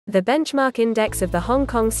The benchmark index of the Hong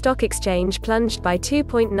Kong Stock Exchange plunged by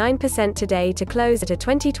 2.9% today to close at a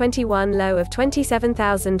 2021 low of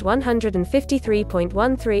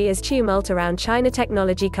 27,153.13 as tumult around China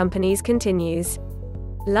technology companies continues.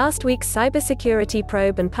 Last week's cybersecurity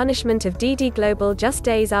probe and punishment of DiDi Global just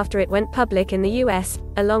days after it went public in the US,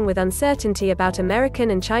 along with uncertainty about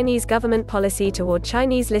American and Chinese government policy toward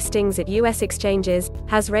Chinese listings at US exchanges,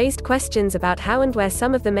 has raised questions about how and where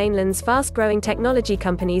some of the mainland's fast-growing technology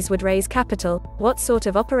companies would raise capital, what sort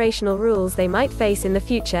of operational rules they might face in the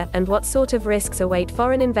future, and what sort of risks await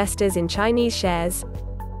foreign investors in Chinese shares.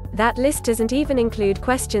 That list doesn't even include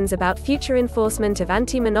questions about future enforcement of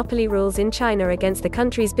anti-monopoly rules in China against the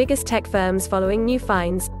country's biggest tech firms following new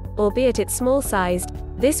fines, albeit it's small-sized,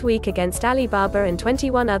 this week against Alibaba and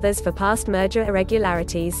 21 others for past merger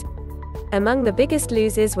irregularities. Among the biggest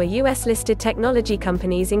losers were US-listed technology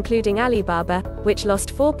companies including Alibaba, which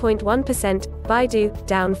lost 4.1%, Baidu,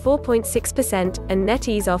 down 4.6%, and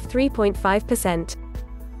NetEase off 3.5%.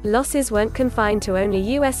 Losses weren't confined to only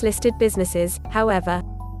US-listed businesses, however.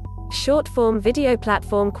 Short-form video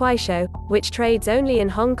platform Kuaishou, which trades only in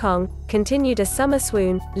Hong Kong, continued a summer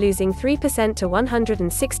swoon, losing 3% to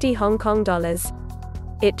 160 Hong Kong dollars.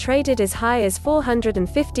 It traded as high as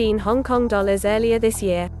 415 Hong Kong dollars earlier this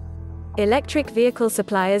year. Electric vehicle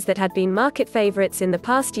suppliers that had been market favorites in the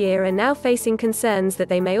past year are now facing concerns that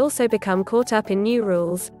they may also become caught up in new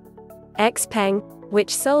rules. XPeng,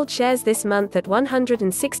 which sold shares this month at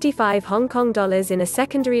 165 Hong Kong dollars in a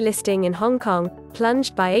secondary listing in Hong Kong,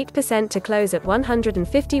 plunged by 8% to close at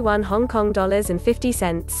 151 Hong Kong dollars and 50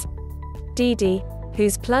 cents. DiDi,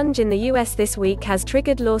 whose plunge in the US this week has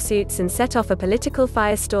triggered lawsuits and set off a political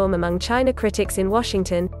firestorm among China critics in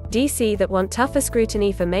Washington, D.C. that want tougher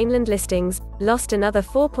scrutiny for mainland listings, lost another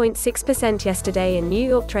 4.6% yesterday in New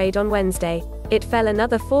York trade on Wednesday. It fell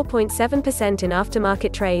another 4.7% in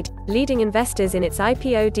aftermarket trade, leading investors in its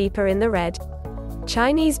IPO deeper in the red.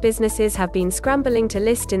 Chinese businesses have been scrambling to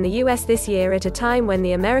list in the US this year at a time when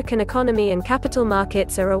the American economy and capital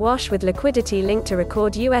markets are awash with liquidity linked to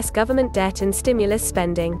record US government debt and stimulus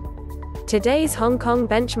spending. Today's Hong Kong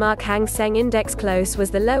benchmark Hang Seng Index close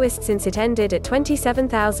was the lowest since it ended at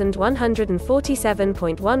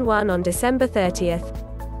 27,147.11 on December 30th.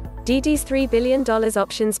 DiDi's $3 billion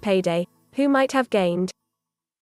options payday. Who might have gained?